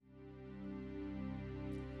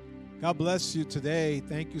God bless you today.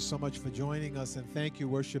 Thank you so much for joining us, and thank you,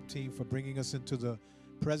 worship team, for bringing us into the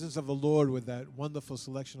presence of the Lord with that wonderful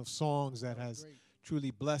selection of songs that has truly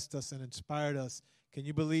blessed us and inspired us. Can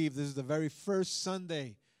you believe this is the very first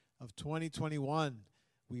Sunday of 2021?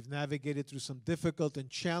 We've navigated through some difficult and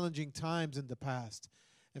challenging times in the past.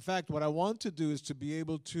 In fact, what I want to do is to be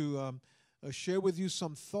able to share with you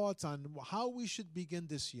some thoughts on how we should begin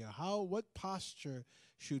this year. What posture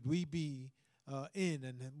should we be in,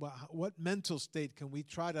 and what mental state can we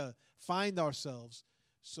try to find ourselves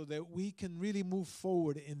so that we can really move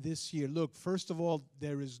forward in this year? Look, first of all,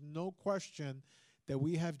 there is no question that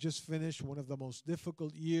we have just finished one of the most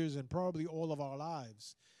difficult years in probably all of our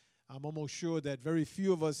lives. I'm almost sure that very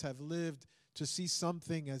few of us have lived to see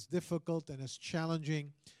something as difficult and as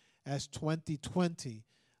challenging as 2020.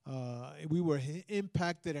 We were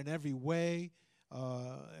impacted in every way.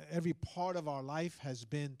 Every part of our life has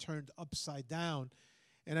been turned upside down.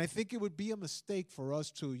 And I think it would be a mistake for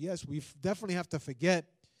us to, yes, we definitely have to forget,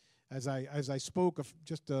 as I spoke of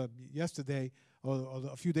just yesterday or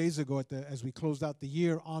a few days ago as we closed out the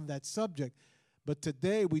year on that subject. But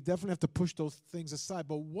today we definitely have to push those things aside.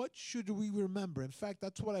 But what should we remember? In fact,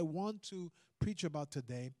 that's what I want to preach about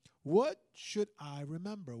today. What should I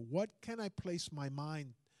remember? What can I place my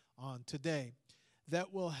mind on today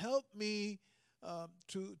that will help me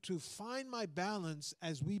to find my balance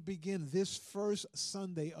as we begin this first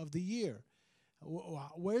Sunday of the year?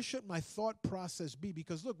 Where should my thought process be?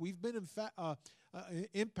 Because look, we've been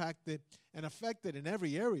impacted and affected in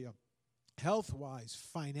every area, health-wise,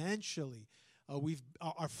 financially.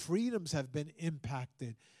 Our freedoms have been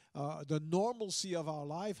impacted. The normalcy of our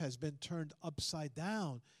life has been turned upside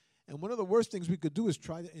down. And one of the worst things we could do is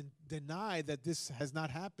try to deny that this has not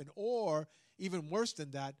happened, or even worse than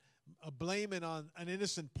that, blame it on an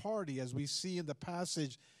innocent party, as we see in the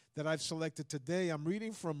passage that I've selected today. I'm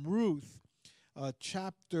reading from Ruth,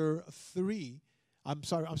 chapter 1,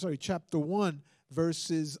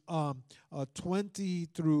 verses 20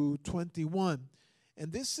 through 21.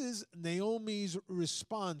 And this is Naomi's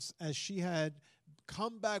response as she had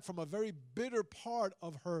come back from a very bitter part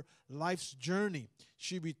of her life's journey.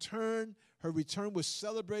 She returned. Her return was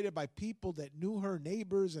celebrated by people that knew her,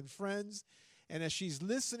 neighbors and friends. And as she's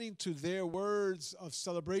listening to their words of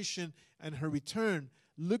celebration and her return,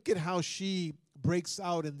 look at how she breaks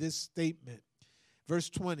out in this statement. Verse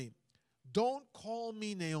 20, "Don't call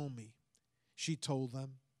me Naomi," she told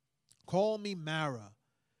them. "Call me Mara,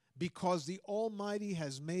 because the Almighty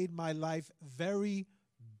has made my life very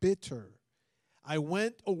bitter. I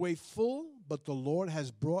went away full, but the Lord has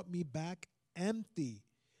brought me back empty.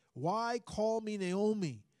 Why call me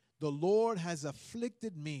Naomi? The Lord has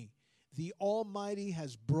afflicted me. The Almighty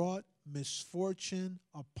has brought misfortune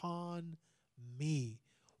upon me."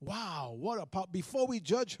 Wow, before we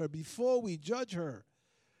judge her,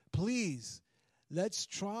 please, let's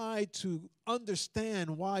try to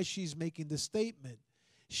understand why she's making this statement.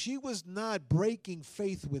 She was not breaking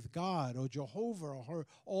faith with God or Jehovah or her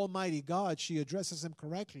Almighty God. She addresses him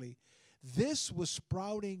correctly. This was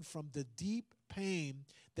sprouting from the deep pain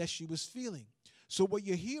that she was feeling. So what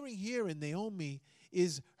you're hearing here in Naomi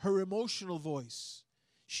is her emotional voice.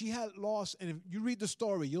 She had lost, and if you read the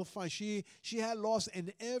story, you'll find she had lost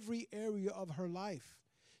in every area of her life.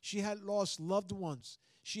 She had lost loved ones.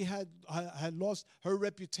 She had lost her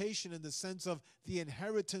reputation in the sense of the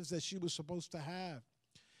inheritance that she was supposed to have.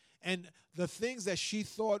 And the things that she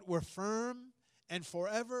thought were firm and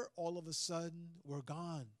forever, all of a sudden were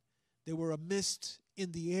gone. They were a mist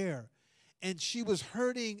in the air. And she was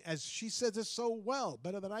hurting, as she says it so well,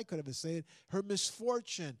 better than I could have said. Her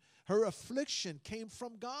misfortune, her affliction came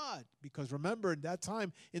from God. Because remember, in that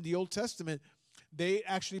time in the Old Testament, they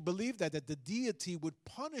actually believed that the deity would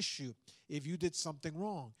punish you if you did something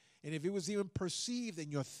wrong. And if it was even perceived in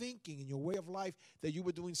your thinking, in your way of life, that you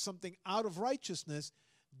were doing something out of righteousness,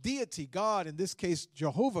 deity, God, in this case,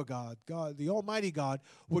 Jehovah God, the Almighty God,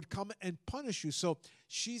 would come and punish you. So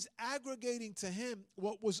she's aggregating to him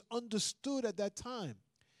what was understood at that time.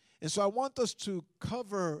 And so I want us to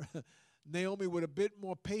cover Naomi with a bit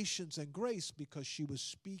more patience and grace, because she was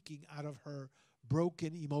speaking out of her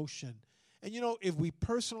broken emotion. And you know, if we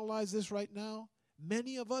personalize this right now,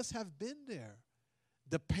 many of us have been there.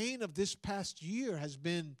 The pain of this past year has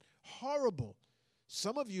been horrible.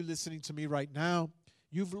 Some of you listening to me right now,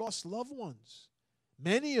 you've lost loved ones.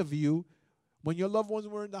 Many of you, when your loved ones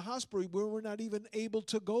were in the hospital, we were not even able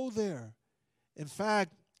to go there. In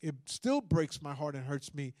fact, it still breaks my heart and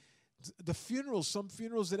hurts me. The funerals, some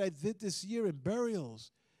funerals that I did this year and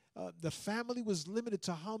burials, the family was limited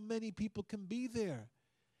to how many people can be there.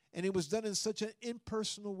 And it was done in such an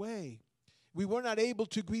impersonal way. We were not able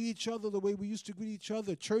to greet each other the way we used to greet each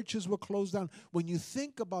other. Churches were closed down. When you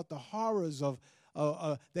think about the horrors of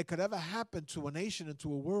that could ever happen to a nation and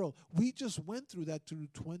to a world, we just went through that through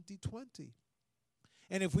 2020.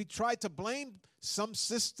 And if we try to blame some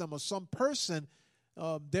system or some person,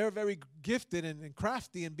 they're very gifted and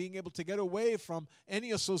crafty in being able to get away from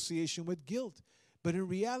any association with guilt. But in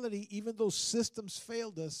reality, even though systems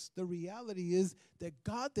failed us, the reality is that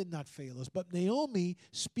God did not fail us. But Naomi,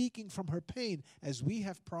 speaking from her pain, as we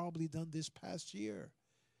have probably done this past year,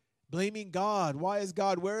 blaming God. Why is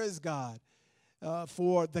God? Where is God?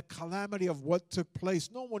 For the calamity of what took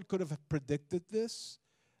place. No one could have predicted this.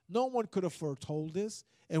 No one could have foretold this.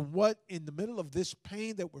 And what in the middle of this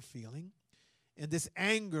pain that we're feeling, and this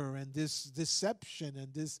anger and this deception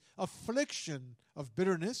and this affliction of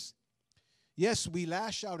bitterness, yes, we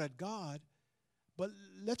lash out at God, but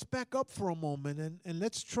let's back up for a moment and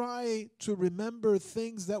let's try to remember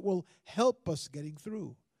things that will help us getting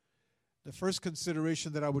through. The first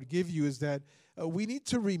consideration that I would give you is that we need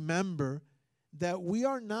to remember that we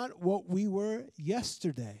are not what we were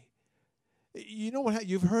yesterday. You know what?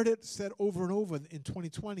 You've heard it said over and over in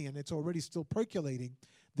 2020, and it's already still percolating,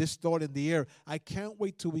 this thought in the air. I can't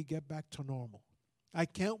wait till we get back to normal. I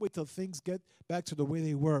can't wait till things get back to the way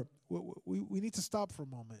they were. We need to stop for a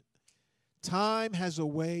moment. Time has a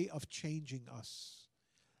way of changing us.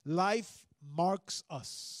 Life marks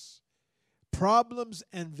us. Problems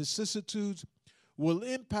and vicissitudes will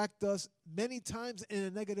impact us many times in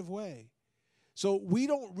a negative way. So we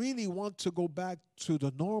don't really want to go back to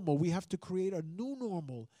the normal. We have to create a new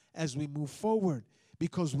normal as we move forward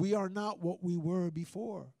because we are not what we were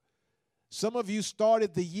before. Some of you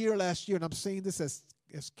started the year last year, and I'm saying this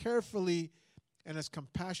as carefully and as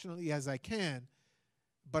compassionately as I can,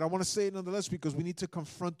 but I want to say it nonetheless because we need to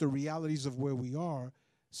confront the realities of where we are.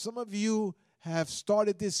 Some of you have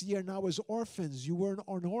started this year now as orphans. You were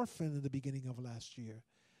an orphan in the beginning of last year.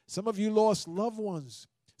 Some of you lost loved ones.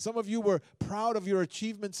 Some of you were proud of your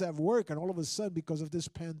achievements at work, and all of a sudden, because of this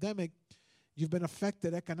pandemic, you've been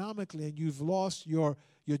affected economically, and you've lost your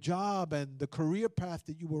job and the career path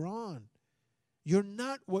that you were on. You're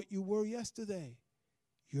not what you were yesterday.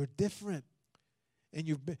 You're different. And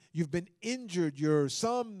you've been injured. You're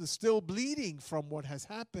some still bleeding from what has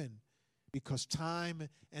happened because time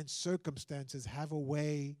and circumstances have a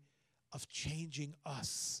way of changing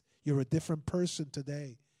us. You're a different person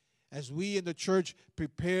today. As we in the church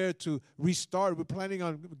prepare to restart, we're planning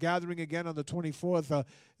on gathering again on the 24th,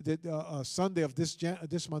 Sunday of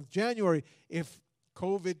this month, January, if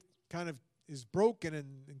COVID kind of is broken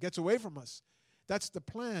and gets away from us. That's the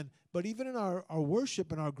plan. But even in our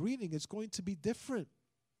worship and our greeting, it's going to be different.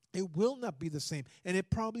 It will not be the same. And it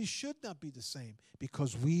probably should not be the same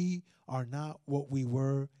because we are not what we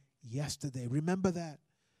were yesterday. Remember that.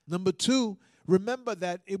 Number two, remember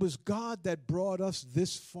that it was God that brought us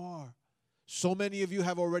this far. So many of you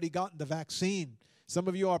have already gotten the vaccine. Some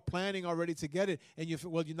of you are planning already to get it, and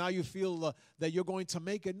now you feel that you're going to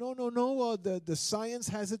make it. No. The science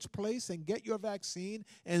has its place, and get your vaccine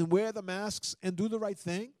and wear the masks and do the right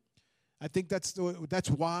thing. I think that's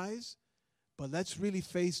wise. But let's really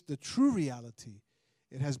face the true reality.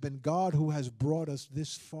 It has been God who has brought us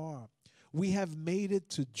this far. We have made it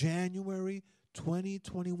to January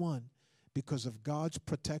 2021 because of God's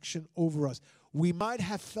protection over us. We might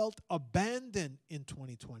have felt abandoned in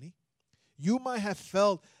 2020. You might have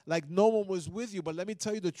felt like no one was with you, but let me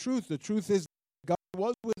tell you the truth. The truth is God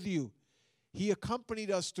was with you. He accompanied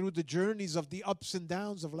us through the journeys of the ups and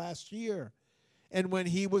downs of last year. And when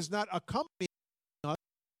he was not accompanying us,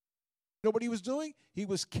 you know what he was doing? He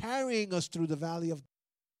was carrying us through the valley of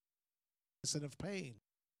darkness and of pain.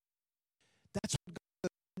 That's what God has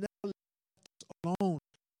never left us alone.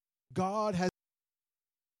 God has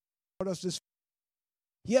brought us this.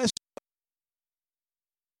 Yes,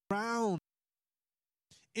 ground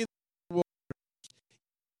in the world.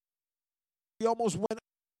 We almost went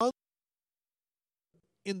under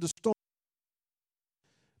in the storm.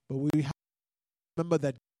 But we have to remember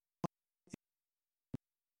that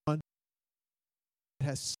God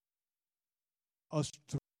has sent us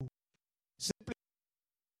through. Simply,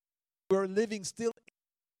 we're living still in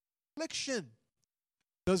affliction.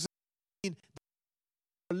 Doesn't mean that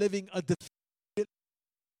we're living a defeated life.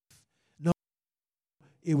 No,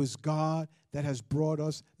 it was God that has brought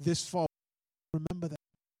us this far. Remember that.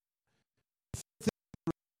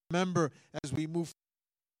 Remember as we move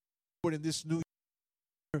forward in this new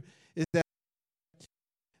year is that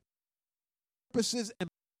purposes and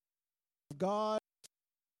of God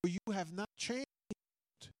for you have not changed.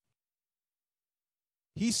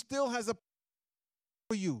 He still has a plan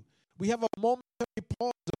for you. We have a momentary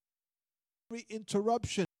pause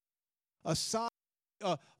interruption, a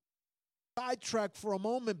sidetrack for a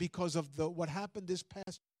moment because of what happened this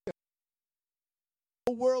past year.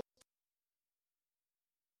 The world,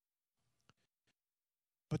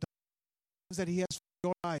 but the things that He has for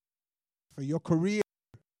your life, for your career,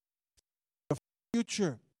 for your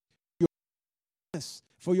future, for your business,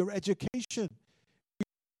 for your education, for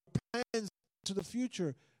your plans to the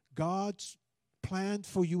future, God's plan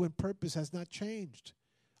for you and purpose has not changed.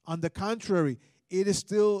 On the contrary, it is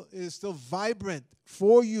still vibrant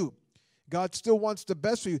for you. God still wants the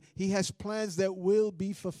best for you. He has plans that will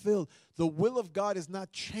be fulfilled. The will of God is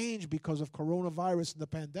not changed because of coronavirus and the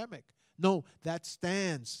pandemic. No, that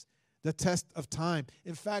stands the test of time.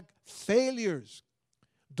 In fact, failures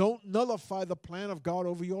don't nullify the plan of God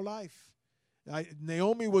over your life.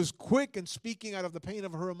 Naomi was quick in speaking out of the pain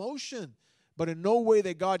of her emotion, but in no way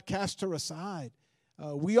that God cast her aside.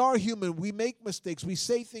 We are human. We make mistakes. We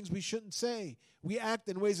say things we shouldn't say. We act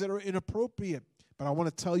in ways that are inappropriate. But I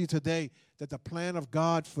want to tell you today that the plan of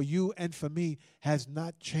God for you and for me has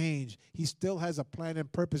not changed. He still has a plan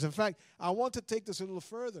and purpose. In fact, I want to take this a little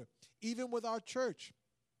further. Even with our church,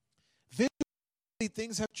 visually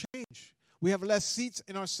things have changed. We have less seats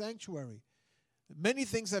in our sanctuary. Many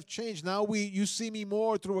things have changed. Now you see me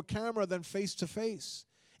more through a camera than face to face.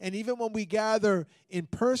 And even when we gather in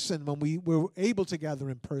person, when we were able to gather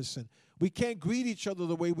in person, we can't greet each other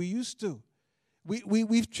the way we used to.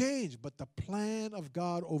 We've changed, but the plan of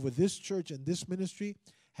God over this church and this ministry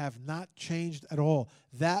have not changed at all.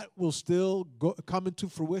 That will still come into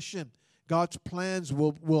fruition. God's plans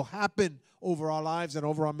will happen over our lives and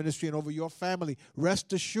over our ministry and over your family.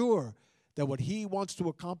 Rest assured that what He wants to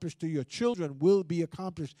accomplish to your children will be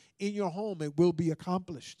accomplished. In your home, it will be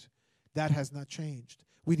accomplished. That has not changed.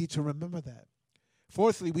 We need to remember that.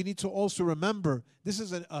 Fourthly, we need to also remember, this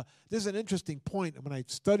is an interesting point. When I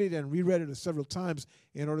studied and reread it several times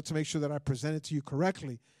in order to make sure that I present it to you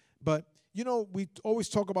correctly. But, we always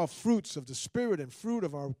talk about fruits of the Spirit and fruit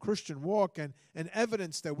of our Christian walk and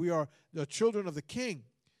evidence that we are the children of the King.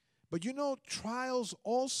 But, trials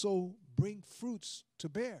also bring fruits to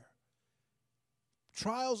bear.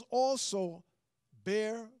 Trials also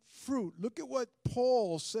bear fruit. Look at what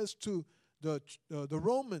Paul says to the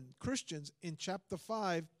Roman Christians in chapter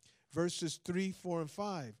 5, verses 3, 4, and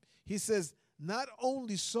 5. He says, not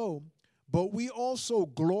only so, but we also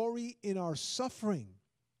glory in our suffering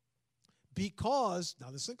because, now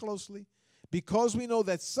listen closely, because we know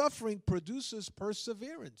that suffering produces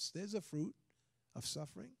perseverance. There's a fruit of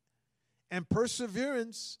suffering. And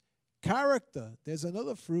perseverance, character. There's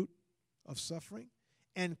another fruit of suffering.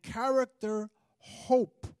 And character,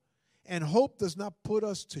 hope. And hope does not put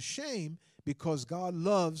us to shame, because God's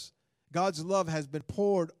love has been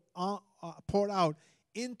poured out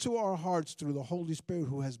into our hearts through the Holy Spirit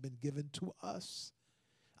who has been given to us.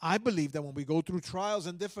 I believe that when we go through trials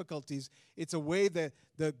and difficulties, it's a way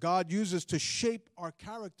that God uses to shape our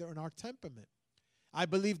character and our temperament. I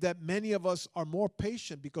believe that many of us are more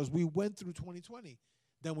patient because we went through 2020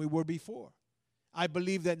 than we were before. I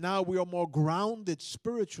believe that now we are more grounded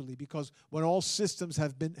spiritually because when all systems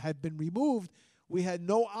had been removed, we had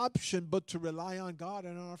no option but to rely on God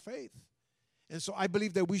and on our faith. And so I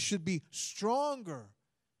believe that we should be stronger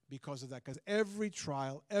because of that, because every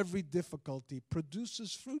trial, every difficulty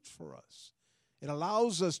produces fruit for us. It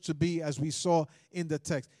allows us to be, as we saw in the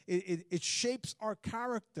text, it shapes our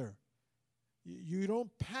character. You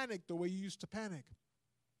don't panic the way you used to panic.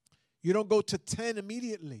 You don't go to 10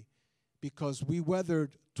 immediately, because we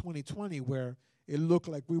weathered 2020 where it looked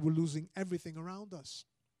like we were losing everything around us.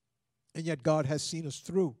 And yet God has seen us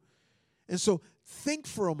through. And so think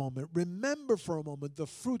for a moment, remember for a moment the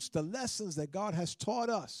fruits, the lessons that God has taught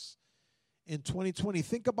us in 2020.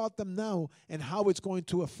 Think about them now and how it's going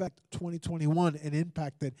to affect 2021 and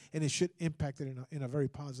impact it, and it should impact it in a very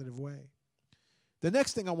positive way. The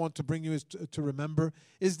next thing I want to bring you is to remember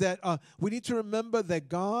is that we need to remember that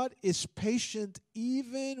God is patient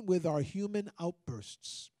even with our human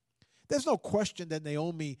outbursts. There's no question that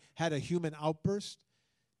Naomi had a human outburst.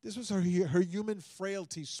 This was her human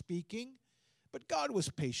frailty speaking, but God was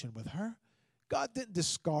patient with her. God didn't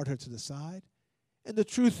discard her to the side. And the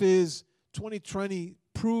truth is, 2020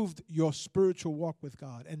 proved your spiritual walk with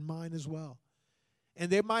God and mine as well. And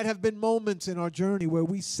there might have been moments in our journey where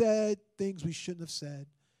we said things we shouldn't have said,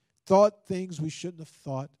 thought things we shouldn't have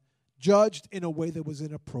thought, judged in a way that was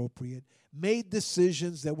inappropriate, made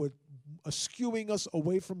decisions that were skewing us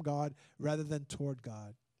away from God rather than toward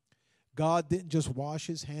God. God didn't just wash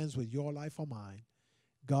His hands with your life or mine.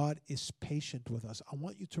 God is patient with us. I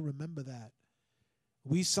want you to remember that.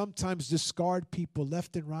 We sometimes discard people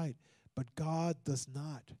left and right, but God does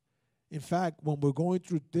not. In fact, when we're going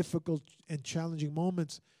through difficult and challenging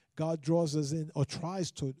moments, God draws us in or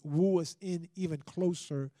tries to woo us in even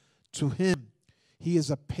closer to Him. He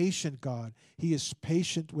is a patient God. He is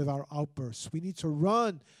patient with our outbursts. We need to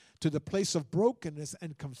run to the place of brokenness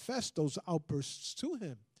and confess those outbursts to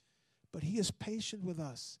Him. But He is patient with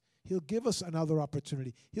us. He'll give us another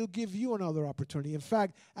opportunity. He'll give you another opportunity. In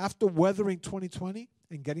fact, after weathering 2020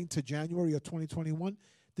 and getting to January of 2021,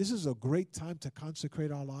 this is a great time to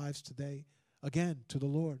consecrate our lives today, again, to the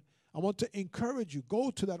Lord. I want to encourage you,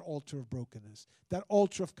 go to that altar of brokenness, that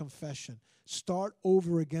altar of confession. Start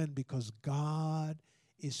over again, because God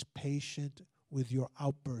is patient with your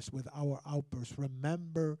outbursts, with our outbursts.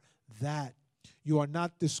 Remember that. You are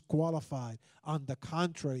not disqualified. On the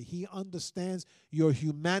contrary, He understands your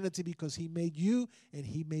humanity because He made you and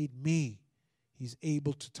He made me. He's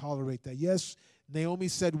able to tolerate that. Yes, Naomi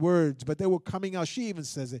said words, but they were coming out. She even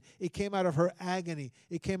says it. It came out of her agony.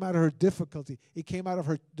 It came out of her difficulty. It came out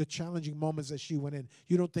of the challenging moments that she went in.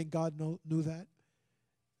 You don't think God knew that?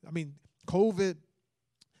 I mean,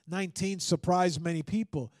 COVID-19 surprised many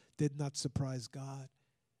people, did not surprise God.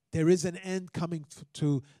 There is an end coming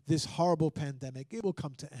to this horrible pandemic. It will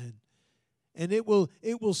come to end. And it will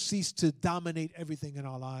cease to dominate everything in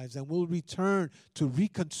our lives. And we'll return to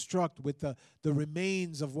reconstruct with the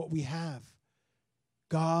remains of what we have.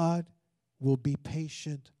 God will be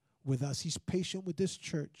patient with us. He's patient with this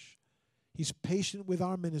church. He's patient with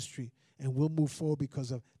our ministry. And we'll move forward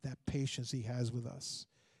because of that patience He has with us.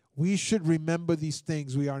 We should remember these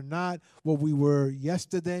things. We are not what we were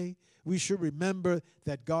yesterday. We should remember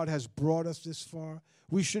that God has brought us this far.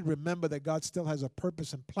 We should remember that God still has a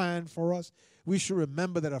purpose and plan for us. We should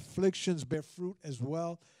remember that afflictions bear fruit as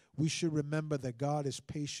well. We should remember that God is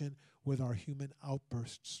patient with our human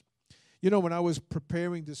outbursts. You know, when I was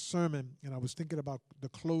preparing this sermon and I was thinking about the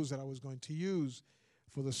close that I was going to use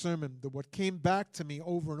for the sermon, what came back to me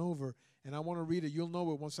over and over, and I want to read it. You'll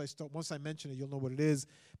know it once I mention it, you'll know what it is,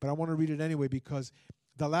 but I want to read it anyway, because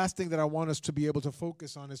the last thing that I want us to be able to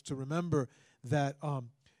focus on is to remember that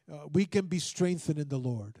we can be strengthened in the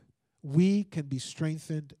Lord. We can be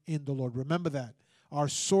strengthened in the Lord. Remember that. Our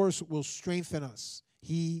source will strengthen us.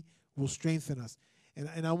 He will strengthen us.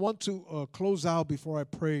 And I want to close out before I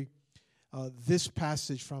pray this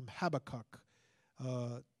passage from Habakkuk,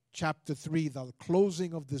 chapter 3, the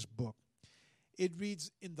closing of this book. It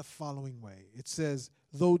reads in the following way. It says,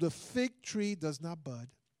 though the fig tree does not bud,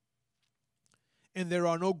 and there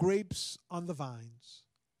are no grapes on the vines,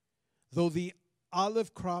 though the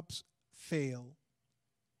olive crops fail,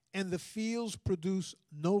 and the fields produce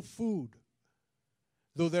no food,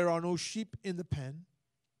 though there are no sheep in the pen,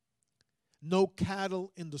 no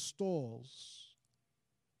cattle in the stalls,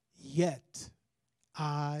 yet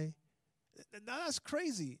now that's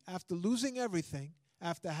crazy. After losing everything,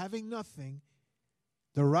 after having nothing,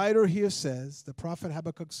 the writer here says, the prophet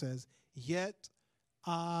Habakkuk says, yet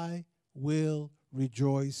I will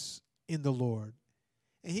rejoice in the Lord.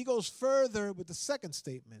 And he goes further with the second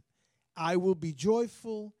statement, I will be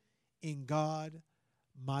joyful in God,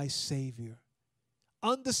 my Savior.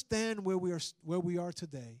 Understand where we are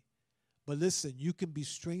today. But listen, you can be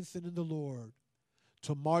strengthened in the Lord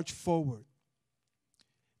to march forward,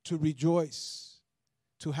 to rejoice,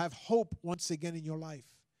 to have hope once again in your life,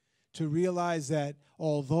 to realize that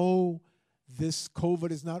although this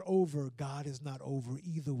COVID is not over, God is not over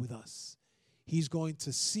either with us. He's going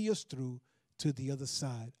to see us through to the other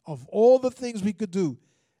side. Of all the things we could do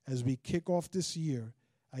as we kick off this year,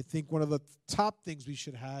 I think one of the top things we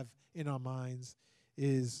should have in our minds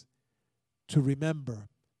is to remember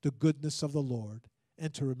the goodness of the Lord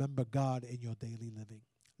and to remember God in your daily living.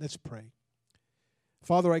 Let's pray.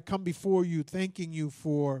 Father, I come before you thanking you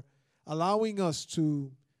for allowing us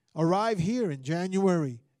to arrive here in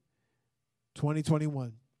January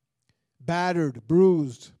 2021, battered,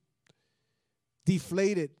 bruised,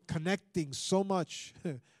 deflated, connecting so much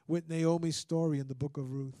with Naomi's story in the book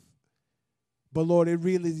of Ruth. But Lord, it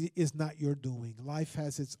really is not your doing. Life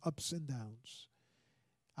has its ups and downs.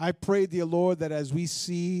 I pray, dear Lord, that as we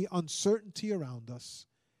see uncertainty around us,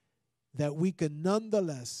 that we can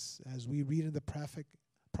nonetheless, as we read in the prophet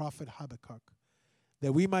Habakkuk,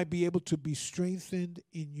 that we might be able to be strengthened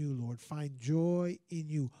in you, Lord, find joy in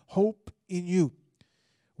you, hope in you.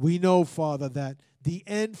 We know, Father, that the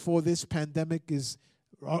end for this pandemic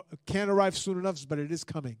can't arrive soon enough, but it is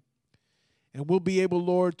coming. And we'll be able,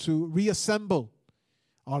 Lord, to reassemble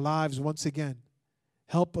our lives once again.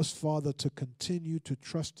 Help us, Father, to continue to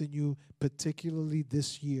trust in you, particularly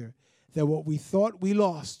this year, that what we thought we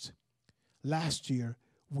lost last year,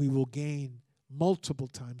 we will gain multiple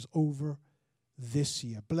times over this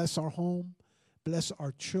year. Bless our home. Bless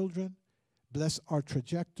our children. Bless our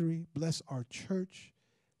trajectory. Bless our church.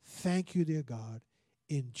 Thank you, dear God.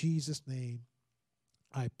 In Jesus' name,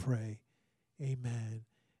 I pray. Amen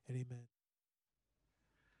and amen.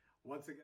 Once again.